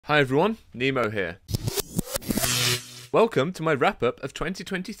Hi everyone, Nemo here. Welcome to my wrap-up of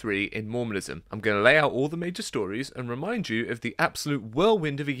 2023 in Mormonism. I'm going to lay out all the major stories and remind you of the absolute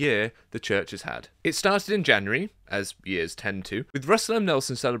whirlwind of a year the church has had. It started in January, as years tend to, with Russell M.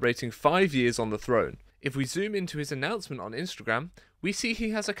 Nelson celebrating 5 years on the throne. If we zoom into his announcement on Instagram, we see he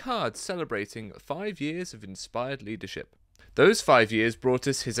has a card celebrating 5 years of inspired leadership. Those 5 years brought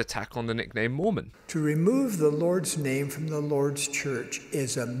us his attack on the nickname Mormon. To remove the Lord's name from the Lord's church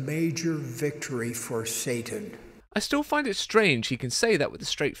is a major victory for Satan. I still find it strange he can say that with a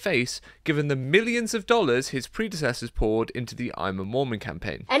straight face, given the millions of dollars his predecessors poured into the I'm a Mormon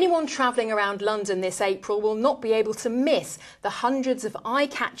campaign. Anyone travelling around London this April will not be able to miss the hundreds of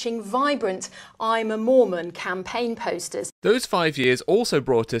eye-catching, vibrant I'm a Mormon campaign posters. Those 5 years also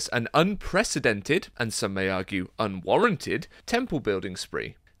brought us an unprecedented, and some may argue unwarranted, temple building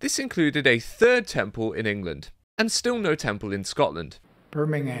spree. This included a third temple in England, and still no temple in Scotland.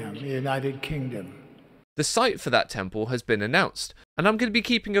 Birmingham, United Kingdom. The site for that temple has been announced, and I'm going to be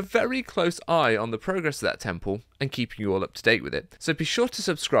keeping a very close eye on the progress of that temple and keeping you all up to date with it, so be sure to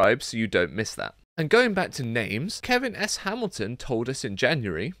subscribe so you don't miss that. And going back to names, Kevin S. Hamilton told us in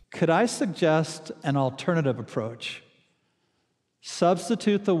January, "Could I suggest an alternative approach?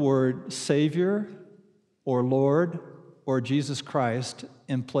 Substitute the word Savior or Lord or Jesus Christ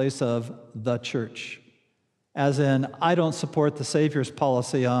in place of the church. As in, I don't support the Savior's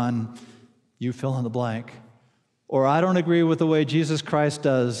policy on you fill in the blank. Or I don't agree with the way Jesus Christ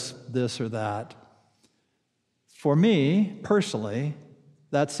does this or that." For me, personally,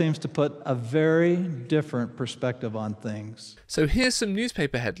 that seems to put a very different perspective on things. So here's some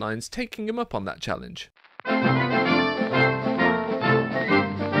newspaper headlines taking him up on that challenge.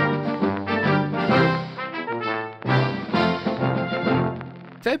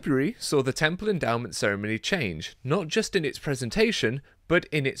 February saw the Temple Endowment Ceremony change, not just in its presentation, but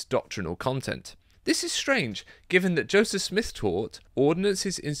in its doctrinal content. This is strange, given that Joseph Smith taught,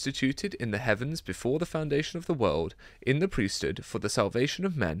 ordinances instituted in the heavens before the foundation of the world, in the priesthood for the salvation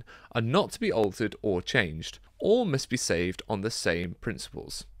of men, are not to be altered or changed. All must be saved on the same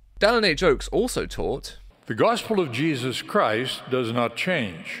principles. Dallin H. Oaks also taught, "The gospel of Jesus Christ does not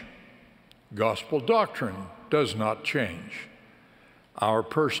change. Gospel doctrine does not change. Our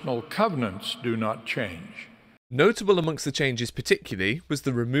personal covenants do not change." Notable amongst the changes particularly was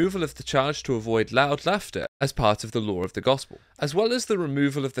the removal of the charge to avoid loud laughter as part of the law of the gospel, as well as the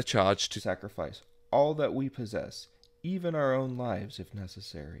removal of the charge to sacrifice all that we possess, even our own lives if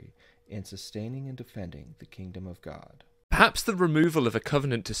necessary, in sustaining and defending the kingdom of God. Perhaps the removal of a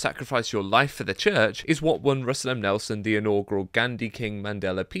covenant to sacrifice your life for the church is what won Russell M. Nelson the inaugural Gandhi King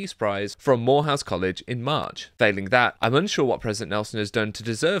Mandela Peace Prize from Morehouse College in March. Failing that, I'm unsure what President Nelson has done to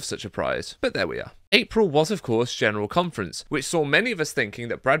deserve such a prize, but there we are. April was of course General Conference, which saw many of us thinking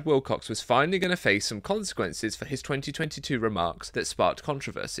that Brad Wilcox was finally going to face some consequences for his 2022 remarks that sparked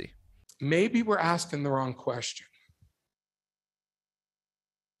controversy. Maybe we're asking the wrong question.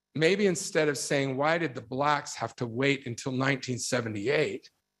 Maybe instead of saying, why did the blacks have to wait until 1978?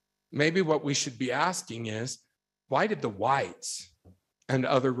 Maybe what we should be asking is, why did the whites and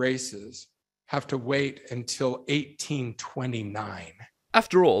other races have to wait until 1829?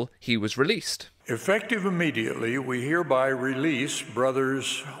 After all, he was released. Effective immediately, we hereby release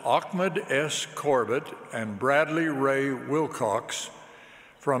brothers Ahmad S. Corbitt and Bradley Ray Wilcox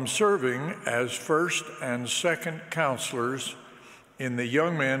from serving as first and second counselors in the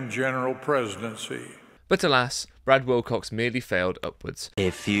Young Men General Presidency. But alas, Brad Wilcox merely failed upwards.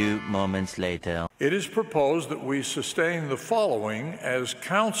 A few moments later. It is proposed that we sustain the following as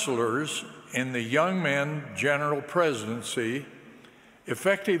counselors in the Young Men General Presidency,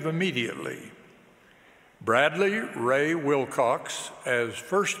 effective immediately: Bradley Ray Wilcox as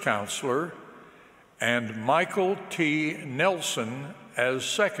first counselor and Michael T. Nelson as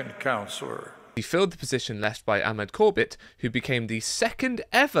second counselor. He filled the position left by Ahmad Corbitt, who became the second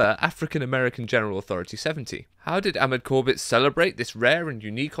ever African-American General Authority 70. How did Ahmad Corbitt celebrate this rare and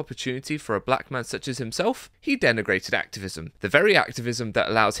unique opportunity for a black man such as himself? He denigrated activism, the very activism that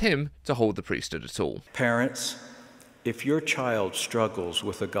allows him to hold the priesthood at all. Parents, if your child struggles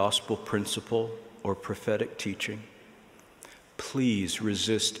with a gospel principle or prophetic teaching, please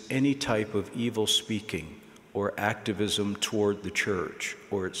resist any type of evil speaking or activism toward the church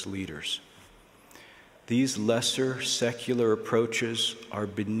or its leaders. These lesser secular approaches are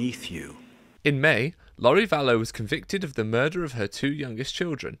beneath you. In May, Lori Vallow was convicted of the murder of her 2 youngest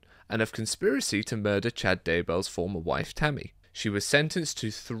children and of conspiracy to murder Chad Daybell's former wife Tammy. She was sentenced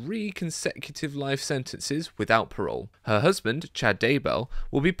to 3 consecutive life sentences without parole. Her husband, Chad Daybell,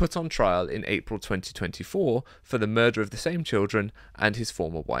 will be put on trial in April 2024 for the murder of the same children and his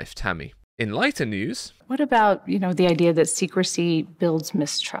former wife, Tammy. In lighter news... What about, the idea that secrecy builds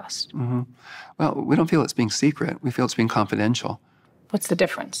mistrust? Mm-hmm. Well, we don't feel it's being secret. We feel it's being confidential. What's the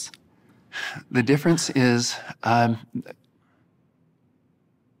difference? The difference is, I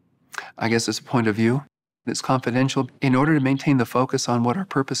guess it's a point of view. It's confidential in order to maintain the focus on what our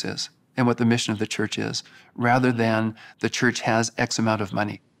purpose is and what the mission of the church is, rather than the church has X amount of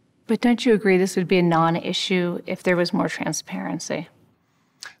money. But don't you agree this would be a non-issue if there was more transparency?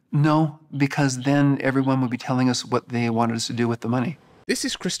 No, because then everyone would be telling us what they wanted us to do with the money. This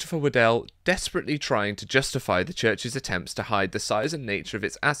is Christopher Waddell desperately trying to justify the church's attempts to hide the size and nature of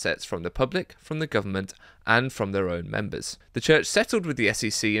its assets from the public, from the government, and from their own members. The church settled with the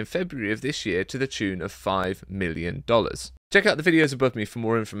SEC in February of this year to the tune of $5 million. Check out the videos above me for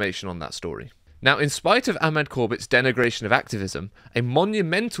more information on that story. Now, in spite of Ahmad Corbitt's denigration of activism, a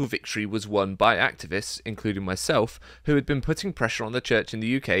monumental victory was won by activists, including myself, who had been putting pressure on the church in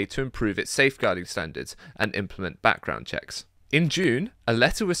the UK to improve its safeguarding standards and implement background checks. In June, a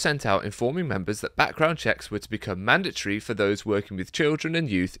letter was sent out informing members that background checks were to become mandatory for those working with children and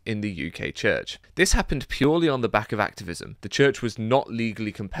youth in the UK church. This happened purely on the back of activism. The church was not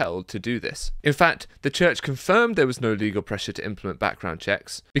legally compelled to do this. In fact, the church confirmed there was no legal pressure to implement background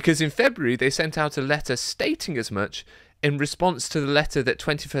checks, because in February they sent out a letter stating as much in response to the letter that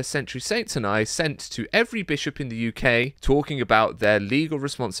 21st Century Saints and I sent to every bishop in the UK talking about their legal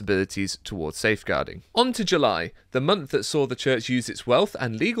responsibilities towards safeguarding. On to July, the month that saw the church use its wealth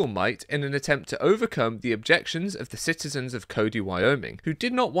and legal might in an attempt to overcome the objections of the citizens of Cody, Wyoming, who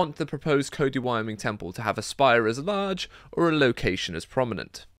did not want the proposed Cody, Wyoming temple to have a spire as large or a location as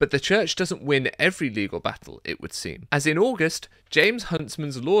prominent. But the church doesn't win every legal battle, it would seem, as in August, James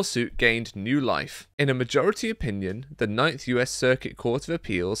Huntsman's lawsuit gained new life. In a majority opinion, the 9th US Circuit Court of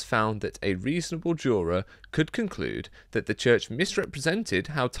Appeals found that a reasonable juror could conclude that the church misrepresented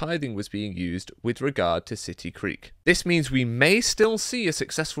how tithing was being used with regard to City Creek. This means we may still see a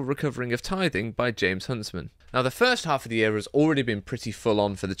successful recovering of tithing by James Huntsman. Now, the first half of the year has already been pretty full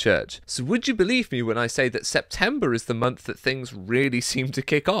on for the church, so would you believe me when I say that September is the month that things really seem to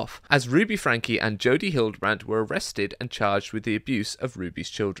kick off, as Franke and Jodi Hildebrandt were arrested and charged with the abuse of Ruby's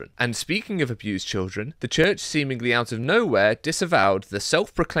children. And speaking of abused children, the church seemingly out of nowhere disavowed the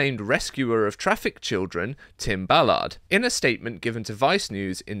self-proclaimed rescuer of trafficked children, Tim Ballard, in a statement given to Vice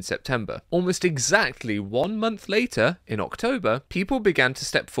News in September. Almost exactly 1 month later, in October, people began to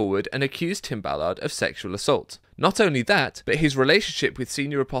step forward and accuse Tim Ballard of sexual assault. Not only that, but his relationship with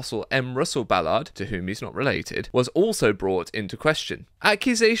senior apostle M. Russell Ballard, to whom he's not related, was also brought into question.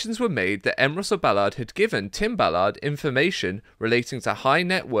 Accusations were made that M. Russell Ballard had given Tim Ballard information relating to high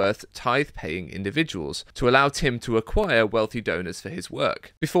net worth tithe-paying individuals to allow Tim to acquire wealthy donors for his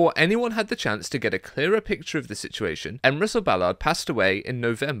work. Before anyone had the chance to get a clearer picture of the situation, M. Russell Ballard passed away in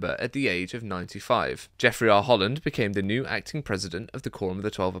November at the age of 95. Jeffrey R. Holland became the new acting president of the Quorum of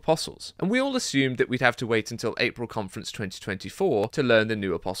the 12 Apostles, and we all assumed that we'd have to wait until April Conference 2024 to learn the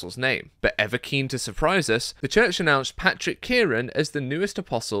new apostle's name. But ever keen to surprise us, the church announced Patrick Kearon as the newest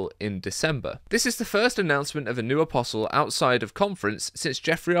apostle in December. This is the first announcement of a new apostle outside of conference since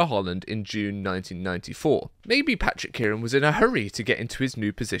Jeffrey R. Holland in June 1994. Maybe Patrick Kearon was in a hurry to get into his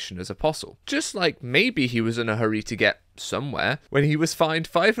new position as apostle. Just like maybe he was in a hurry to get somewhere when he was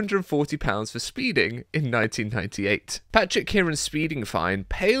fined £540 for speeding in 1998. Patrick Kearon's speeding fine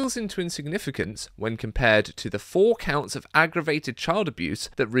pales into insignificance when compared to the 4 counts of aggravated child abuse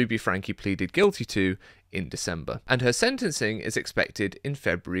that Franke pleaded guilty to in December, and her sentencing is expected in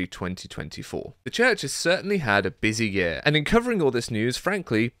February 2024. The church has certainly had a busy year, and in covering all this news,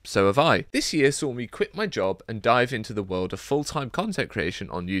 frankly, so have I. This year saw me quit my job and dive into the world of full-time content creation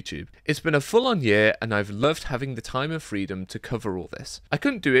on YouTube. It's been a full-on year, and I've loved having the time and freedom to cover all this. I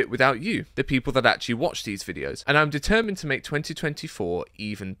couldn't do it without you, the people that actually watch these videos, and I'm determined to make 2024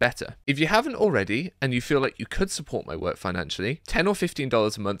 even better. If you haven't already, and you feel like you could support my work financially, $10 or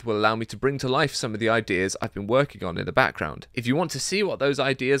 $15 a month will allow me to bring to life some of the ideas I've been working on in the background. If you want to see what those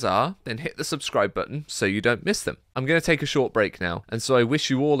ideas are, then hit the subscribe button so you don't miss them. I'm going to take a short break now, and so I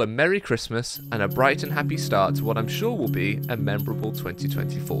wish you all a Merry Christmas and a bright and happy start to what I'm sure will be a memorable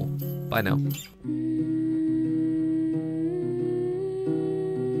 2024. Bye now.